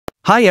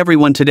Hi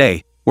everyone,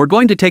 today, we're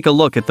going to take a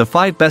look at the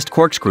 5 best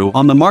corkscrew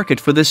on the market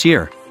for this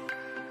year.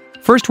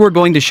 First we're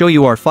going to show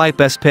you our 5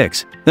 best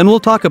picks, then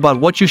we'll talk about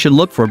what you should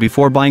look for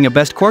before buying a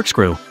best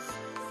corkscrew.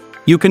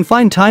 You can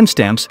find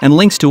timestamps and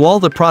links to all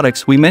the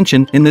products we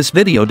mention in this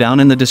video down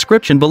in the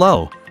description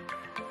below.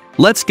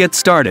 Let's get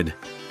started.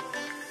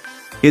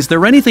 Is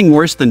there anything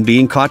worse than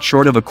being caught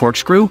short of a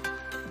corkscrew?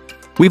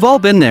 We've all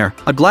been there,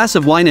 a glass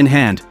of wine in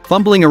hand,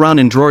 fumbling around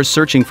in drawers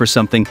searching for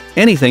something,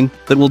 anything,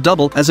 that will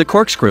double as a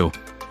corkscrew.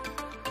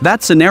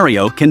 That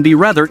scenario can be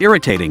rather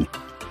irritating.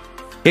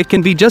 It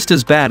can be just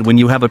as bad when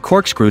you have a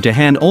corkscrew to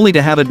hand only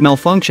to have it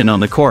malfunction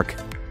on the cork.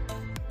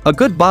 A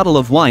good bottle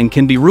of wine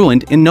can be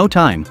ruined in no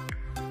time.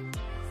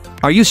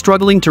 Are you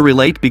struggling to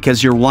relate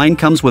because your wine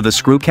comes with a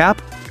screw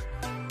cap?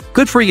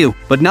 Good for you,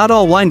 but not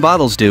all wine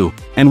bottles do,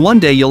 and one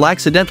day you'll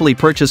accidentally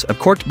purchase a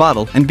corked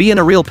bottle and be in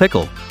a real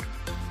pickle.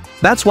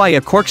 That's why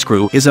a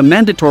corkscrew is a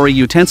mandatory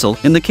utensil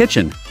in the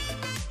kitchen.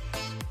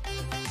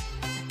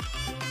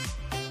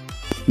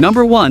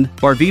 Number 1,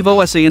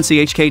 Barvivo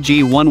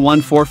SANCHKG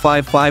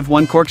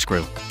 114551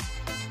 Corkscrew.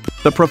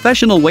 The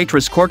Professional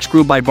Waitress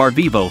Corkscrew by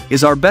Barvivo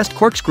is our best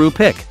corkscrew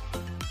pick.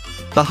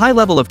 The high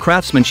level of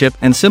craftsmanship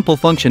and simple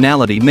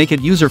functionality make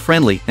it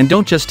user-friendly, and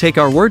don't just take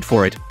our word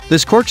for it,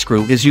 this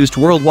corkscrew is used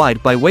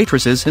worldwide by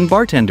waitresses and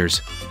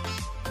bartenders.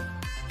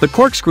 The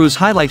corkscrew's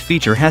highlight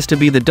feature has to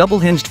be the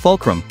double-hinged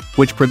fulcrum,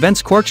 which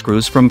prevents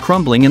corkscrews from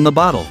crumbling in the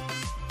bottle.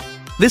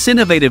 This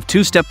innovative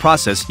two-step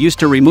process used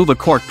to remove a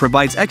cork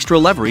provides extra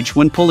leverage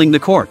when pulling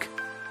the cork.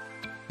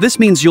 This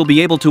means you'll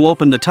be able to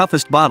open the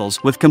toughest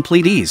bottles with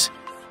complete ease.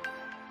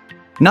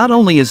 Not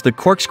only is the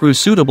corkscrew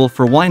suitable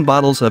for wine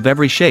bottles of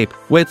every shape,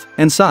 width,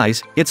 and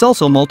size, it's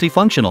also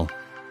multifunctional.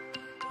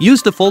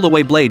 Use the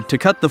fold-away blade to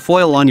cut the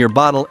foil on your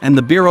bottle and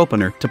the beer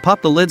opener to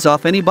pop the lids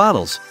off any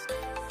bottles.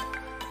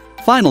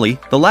 Finally,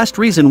 the last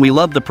reason we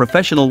love the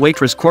Professional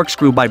Waitress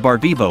Corkscrew by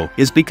Barvivo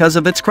is because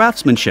of its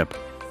craftsmanship.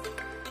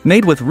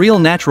 Made with real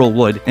natural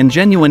wood and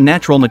genuine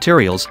natural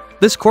materials,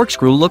 this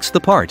corkscrew looks the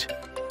part.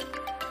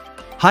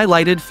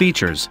 Highlighted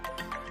features.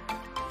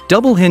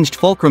 Double-hinged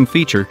fulcrum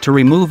feature to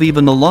remove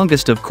even the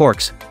longest of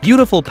corks.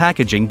 Beautiful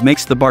packaging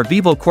makes the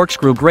Barvivo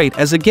corkscrew great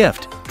as a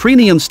gift.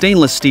 Premium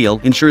stainless steel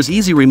ensures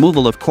easy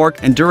removal of cork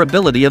and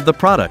durability of the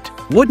product.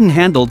 Wooden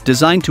handle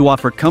designed to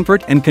offer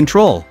comfort and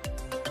control.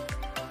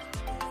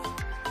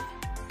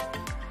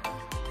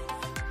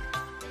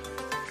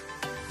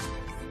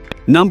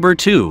 Number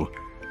 2.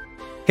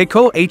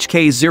 Hiko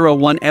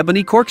HK01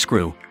 Ebony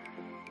Corkscrew.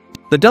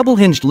 The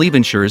double-hinged lever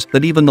ensures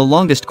that even the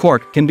longest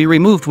cork can be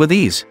removed with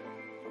ease.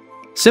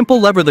 Simple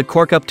lever the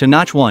cork up to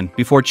notch 1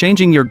 before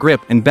changing your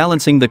grip and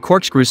balancing the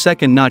corkscrew's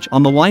second notch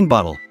on the wine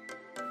bottle.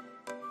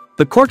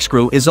 The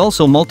corkscrew is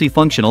also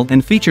multifunctional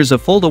and features a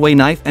fold-away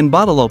knife and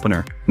bottle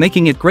opener,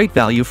 making it great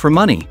value for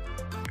money.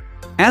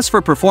 As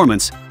for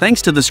performance,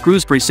 thanks to the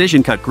screw's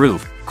precision-cut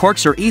groove,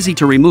 corks are easy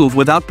to remove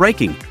without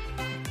breaking.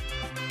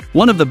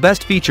 One of the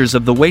best features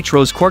of the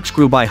Waitrose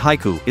Corkscrew by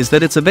Haiku is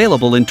that it's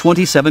available in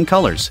 27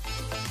 colors.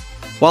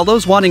 While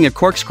those wanting a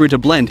corkscrew to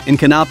blend in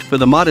can opt for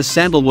the modest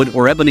sandalwood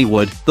or ebony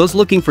wood, those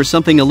looking for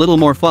something a little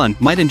more fun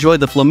might enjoy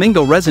the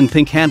flamingo resin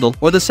pink handle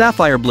or the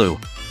sapphire blue.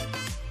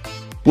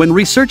 When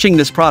researching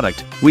this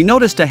product, we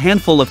noticed a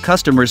handful of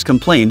customers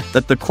complained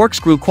that the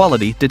corkscrew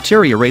quality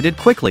deteriorated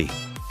quickly.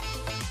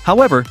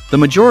 However, the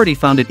majority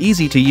found it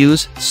easy to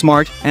use,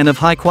 smart, and of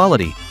high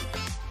quality.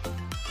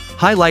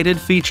 Highlighted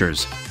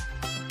features.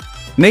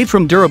 Made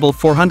from durable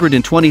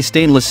 420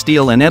 stainless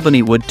steel and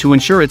ebony wood to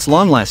ensure its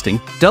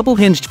long-lasting,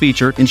 double-hinged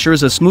feature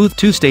ensures a smooth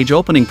two-stage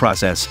opening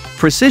process.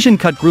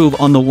 Precision-cut groove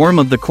on the worm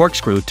of the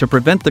corkscrew to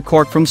prevent the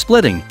cork from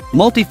splitting.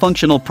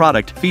 Multifunctional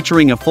product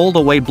featuring a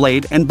fold-away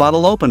blade and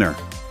bottle opener.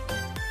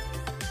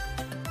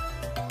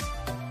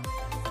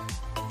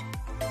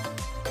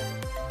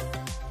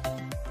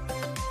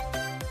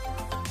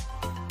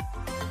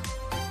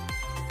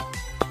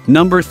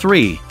 Number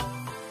 3.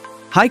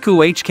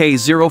 Haiku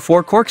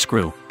HK04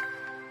 Corkscrew.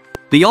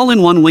 The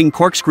all-in-one wing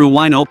Corkscrew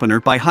Wine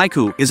Opener by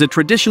Haiku is a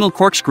traditional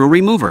corkscrew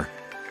remover.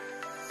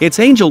 Its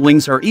angel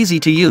wings are easy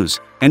to use,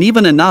 and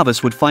even a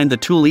novice would find the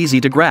tool easy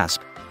to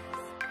grasp.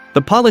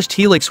 The polished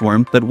helix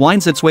worm that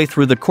winds its way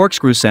through the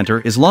corkscrew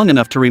center is long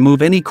enough to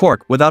remove any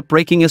cork without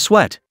breaking a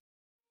sweat.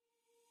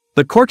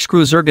 The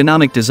corkscrew's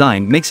ergonomic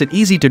design makes it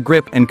easy to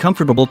grip and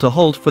comfortable to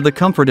hold for the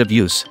comfort of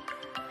use.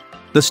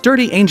 The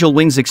sturdy angel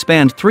wings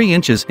expand 3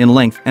 inches in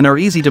length and are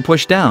easy to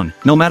push down,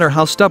 no matter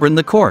how stubborn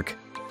the cork.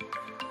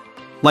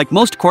 Like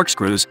most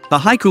corkscrews, the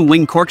Haiku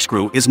Wing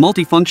Corkscrew is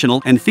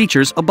multifunctional and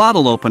features a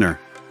bottle opener.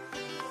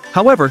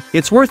 However,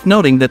 it's worth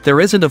noting that there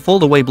isn't a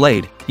fold-away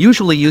blade,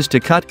 usually used to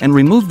cut and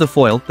remove the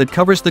foil that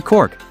covers the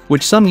cork,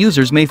 which some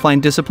users may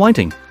find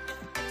disappointing.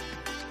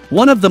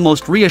 One of the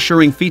most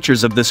reassuring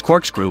features of this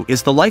corkscrew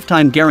is the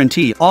lifetime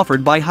guarantee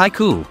offered by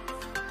Haiku.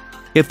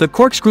 If the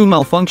corkscrew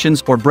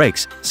malfunctions or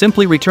breaks,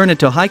 simply return it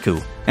to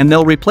Haiku, and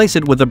they'll replace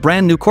it with a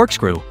brand new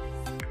corkscrew.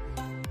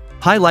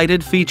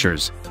 Highlighted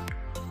features.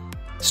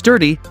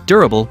 Sturdy,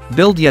 durable,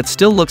 build yet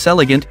still looks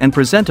elegant and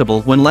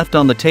presentable when left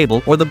on the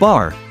table or the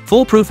bar.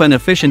 Foolproof and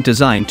efficient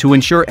design to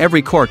ensure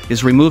every cork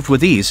is removed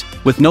with ease,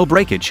 with no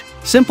breakage.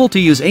 Simple to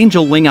use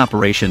angel wing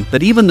operation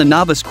that even the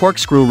novice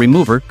corkscrew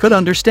remover could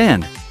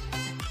understand.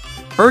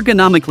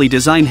 Ergonomically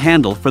designed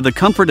handle for the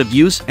comfort of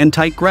use and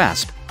tight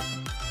grasp.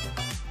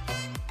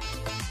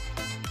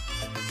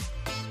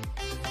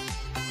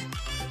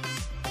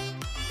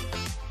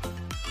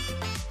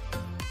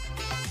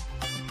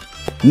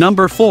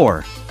 Number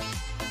 4.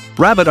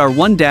 Rabbit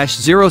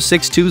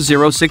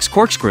R1-06206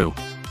 Corkscrew.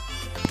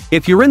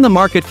 If you're in the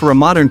market for a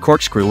modern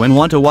corkscrew and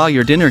want to wow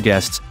your dinner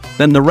guests,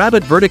 then the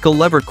Rabbit vertical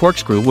lever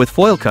corkscrew with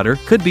foil cutter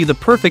could be the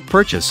perfect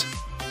purchase.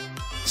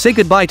 Say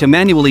goodbye to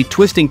manually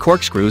twisting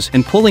corkscrews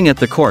and pulling at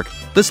the cork.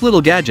 This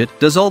little gadget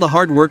does all the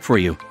hard work for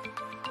you.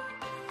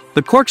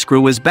 The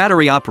corkscrew is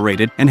battery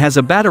operated and has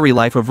a battery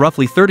life of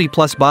roughly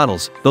 30+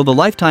 bottles, though the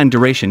lifetime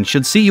duration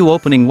should see you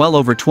opening well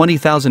over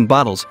 20,000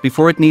 bottles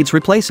before it needs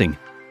replacing.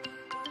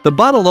 The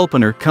bottle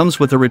opener comes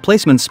with a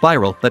replacement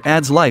spiral that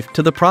adds life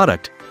to the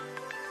product.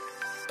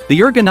 The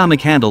ergonomic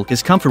handle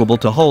is comfortable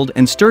to hold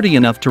and sturdy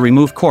enough to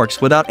remove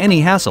corks without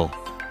any hassle.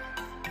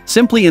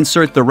 Simply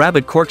insert the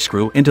Rabbit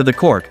corkscrew into the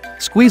cork,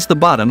 squeeze the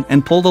bottom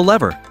and pull the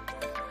lever.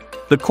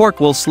 The cork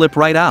will slip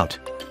right out.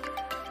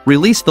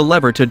 Release the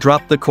lever to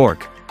drop the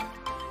cork.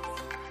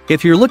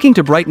 If you're looking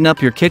to brighten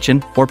up your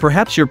kitchen, or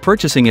perhaps you're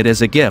purchasing it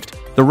as a gift,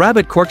 the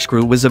Rabbit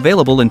corkscrew is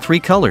available in 3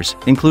 colors,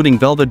 including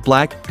velvet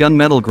black,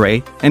 gunmetal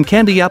gray, and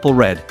candy apple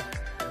red.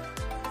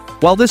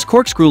 While this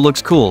corkscrew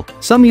looks cool,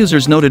 some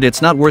users noted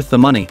it's not worth the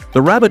money.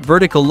 The Rabbit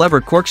vertical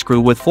lever corkscrew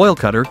with foil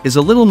cutter is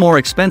a little more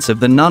expensive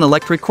than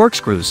non-electric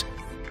corkscrews.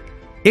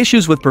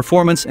 Issues with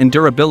performance and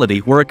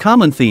durability were a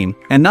common theme,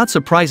 and not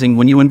surprising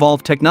when you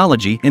involve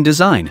technology in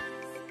design.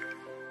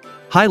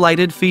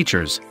 Highlighted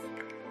features.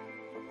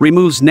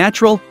 Removes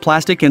natural,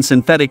 plastic and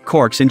synthetic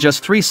corks in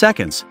just 3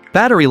 seconds.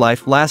 Battery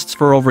life lasts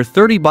for over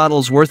 30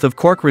 bottles worth of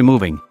cork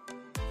removing.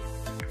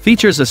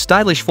 Features a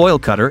stylish foil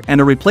cutter and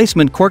a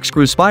replacement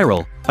corkscrew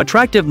spiral.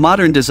 Attractive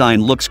modern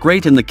design looks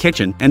great in the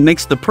kitchen and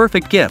makes the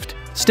perfect gift.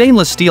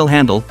 Stainless steel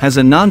handle has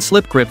a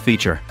non-slip grip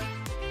feature.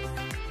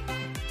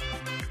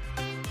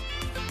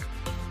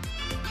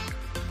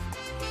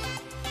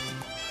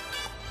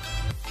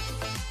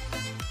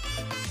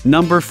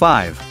 Number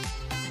 5.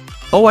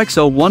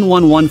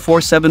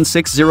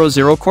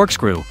 OXO111476000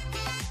 Corkscrew.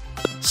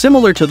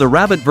 Similar to the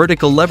Rabbit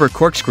vertical lever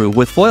corkscrew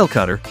with foil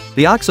cutter,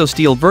 the OXO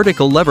steel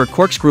vertical lever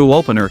corkscrew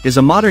opener is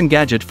a modern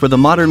gadget for the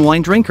modern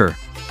wine drinker.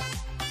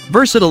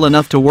 Versatile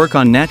enough to work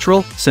on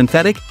natural,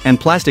 synthetic, and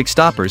plastic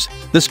stoppers,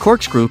 this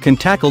corkscrew can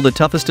tackle the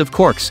toughest of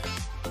corks.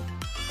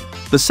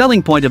 The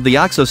selling point of the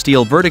OXO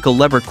steel vertical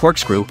lever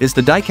corkscrew is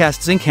the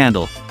die-cast zinc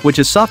handle, which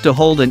is soft to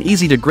hold and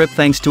easy to grip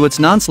thanks to its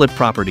non-slip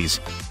properties.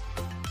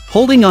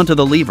 Holding onto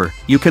the lever,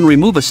 you can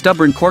remove a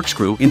stubborn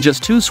corkscrew in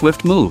just 2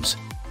 swift moves.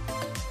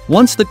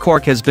 Once the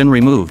cork has been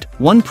removed,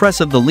 one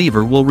press of the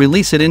lever will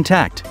release it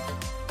intact.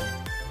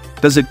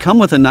 Does it come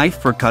with a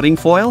knife for cutting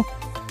foil?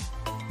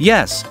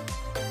 Yes.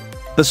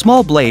 The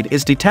small blade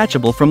is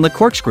detachable from the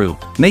corkscrew,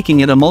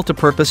 making it a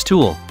multi-purpose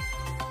tool.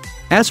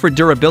 As for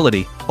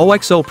durability,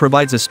 OXO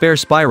provides a spare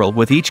spiral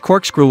with each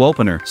corkscrew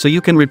opener so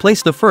you can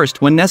replace the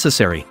first when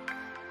necessary.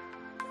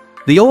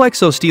 The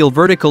OXO steel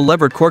vertical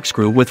lever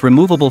corkscrew with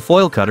removable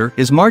foil cutter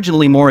is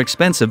marginally more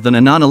expensive than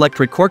a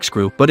non-electric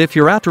corkscrew, but if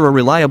you're after a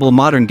reliable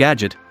modern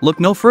gadget, look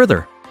no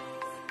further.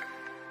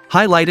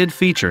 Highlighted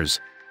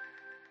features.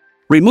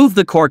 Remove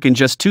the cork in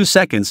just 2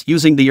 seconds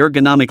using the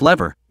ergonomic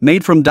lever,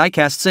 made from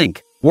die-cast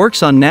zinc.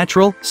 Works on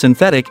natural,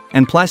 synthetic,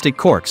 and plastic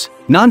corks.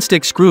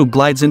 Non-stick screw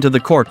glides into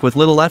the cork with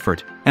little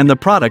effort, and the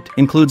product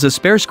includes a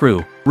spare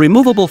screw.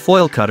 Removable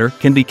foil cutter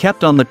can be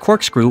kept on the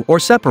corkscrew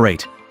or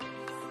separate.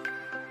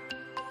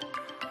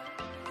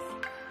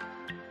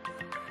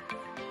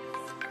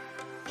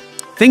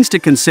 Things to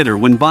consider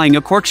when buying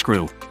a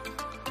corkscrew.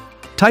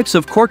 Types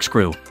of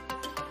corkscrew.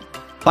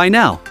 By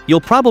now, you'll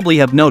probably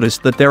have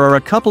noticed that there are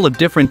a couple of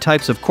different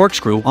types of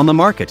corkscrew on the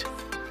market.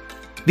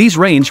 These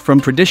range from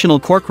traditional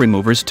cork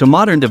removers to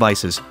modern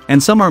devices,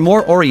 and some are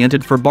more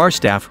oriented for bar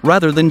staff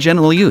rather than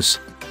general use.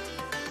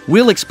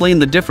 We'll explain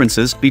the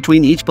differences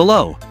between each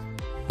below.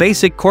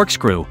 Basic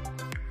corkscrew.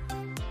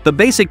 The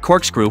basic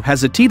corkscrew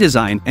has a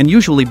T-design and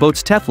usually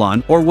boats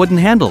Teflon or wooden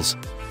handles.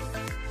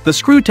 The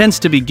screw tends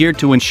to be geared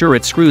to ensure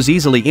it screws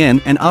easily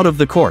in and out of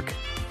the cork.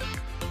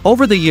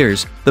 Over the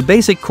years, the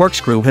basic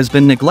corkscrew has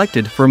been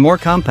neglected for more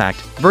compact,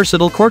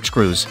 versatile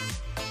corkscrews.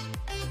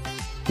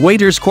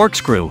 Waiter's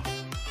corkscrew.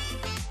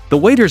 The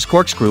waiter's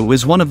corkscrew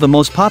is one of the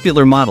most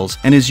popular models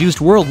and is used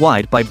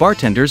worldwide by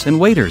bartenders and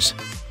waiters.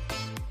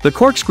 The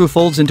corkscrew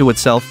folds into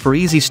itself for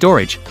easy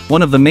storage,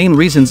 one of the main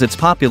reasons it's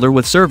popular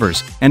with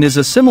servers, and is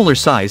a similar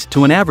size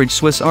to an average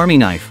Swiss Army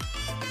knife.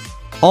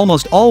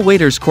 Almost all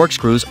waiters'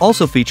 corkscrews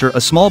also feature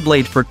a small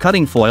blade for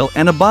cutting foil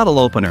and a bottle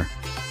opener.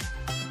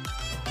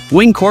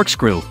 Wing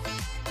corkscrew.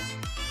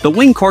 The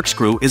wing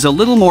corkscrew is a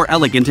little more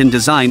elegant in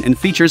design and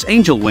features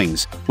angel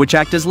wings, which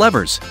act as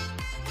levers.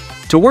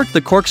 To work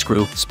the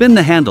corkscrew, spin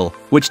the handle,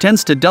 which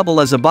tends to double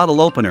as a bottle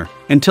opener,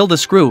 until the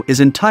screw is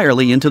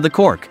entirely into the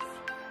cork.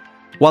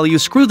 While you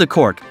screw the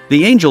cork,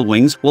 the angel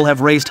wings will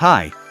have raised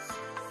high.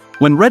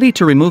 When ready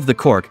to remove the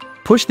cork,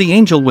 push the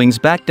angel wings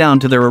back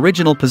down to their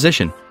original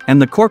position, and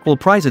the cork will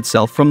prise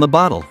itself from the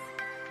bottle.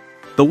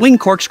 The wing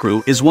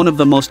corkscrew is one of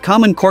the most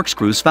common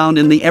corkscrews found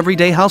in the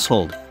everyday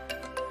household.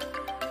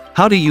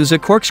 How to use a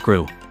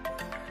corkscrew.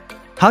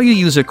 How you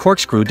use a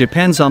corkscrew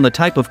depends on the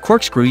type of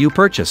corkscrew you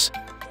purchase.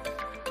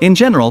 In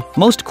general,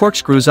 most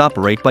corkscrews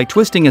operate by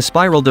twisting a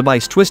spiral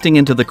device twisting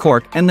into the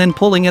cork and then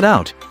pulling it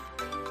out.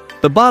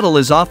 The bottle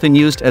is often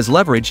used as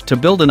leverage to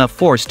build enough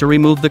force to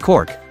remove the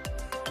cork.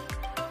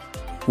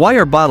 Why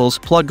are bottles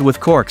plugged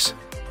with corks?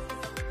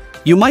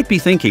 You might be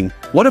thinking,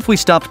 what if we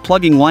stopped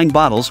plugging wine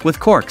bottles with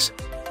corks?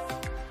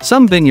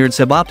 Some vineyards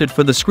have opted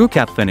for the screw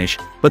cap finish,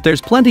 but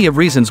there's plenty of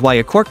reasons why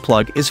a cork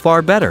plug is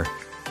far better.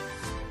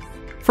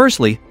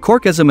 Firstly,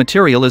 cork as a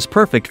material is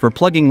perfect for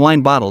plugging wine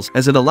bottles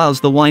as it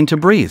allows the wine to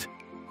breathe.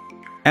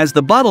 As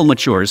the bottle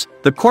matures,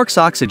 the cork's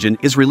oxygen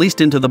is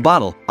released into the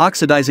bottle,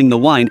 oxidizing the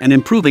wine and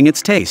improving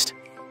its taste.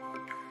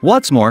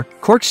 What's more,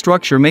 cork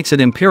structure makes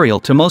it impermeable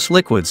to most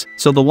liquids,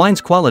 so the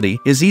wine's quality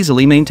is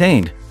easily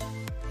maintained.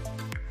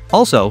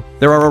 Also,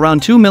 there are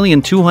around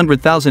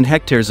 2,200,000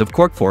 hectares of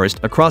cork forest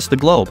across the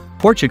globe.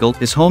 Portugal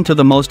is home to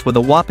the most with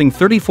a whopping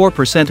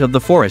 34% of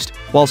the forest,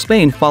 while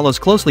Spain follows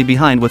closely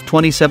behind with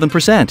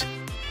 27%.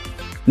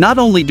 Not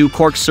only do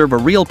corks serve a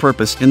real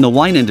purpose in the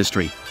wine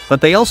industry, but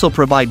they also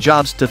provide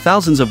jobs to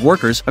thousands of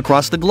workers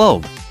across the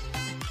globe.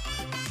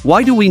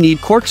 Why do we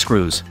need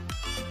corkscrews?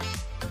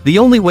 The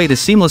only way to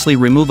seamlessly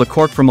remove a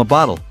cork from a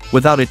bottle,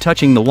 without it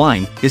touching the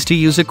wine, is to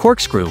use a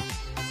corkscrew.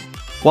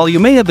 While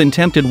you may have been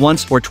tempted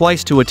once or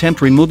twice to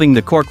attempt removing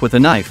the cork with a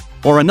knife,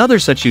 or another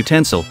such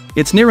utensil,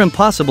 it's near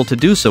impossible to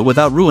do so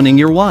without ruining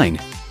your wine.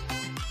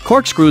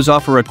 Corkscrews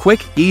offer a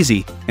quick,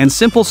 easy, and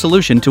simple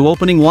solution to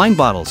opening wine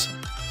bottles.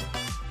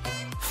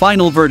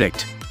 Final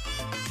verdict.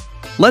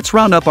 Let's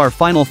round up our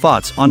final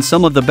thoughts on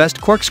some of the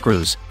best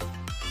corkscrews.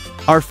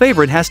 Our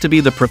favorite has to be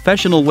the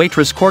Professional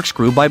Waitress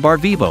Corkscrew by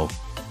Barvivo.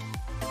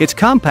 It's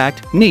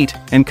compact, neat,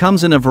 and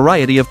comes in a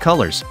variety of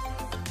colors.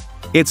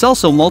 It's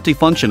also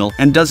multifunctional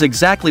and does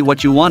exactly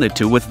what you want it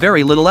to with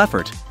very little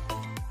effort.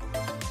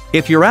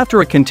 If you're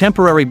after a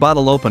contemporary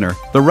bottle opener,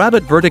 the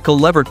Rabbit Vertical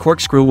Lever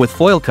Corkscrew with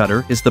Foil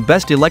Cutter is the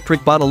best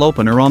electric bottle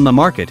opener on the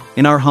market,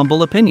 in our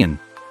humble opinion.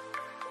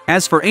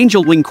 As for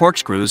angel wing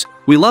corkscrews,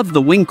 we love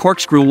the Wing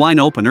Corkscrew Wine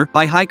Opener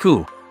by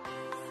Haiku.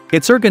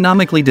 It's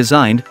ergonomically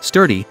designed,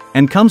 sturdy,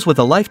 and comes with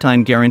a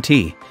lifetime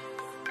guarantee.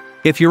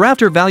 If you're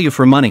after value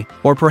for money,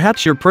 or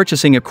perhaps you're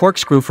purchasing a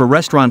corkscrew for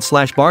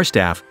restaurant/bar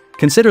staff,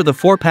 consider the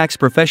 4-packs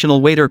Professional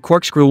Waiter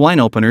Corkscrew Wine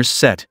Openers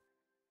set.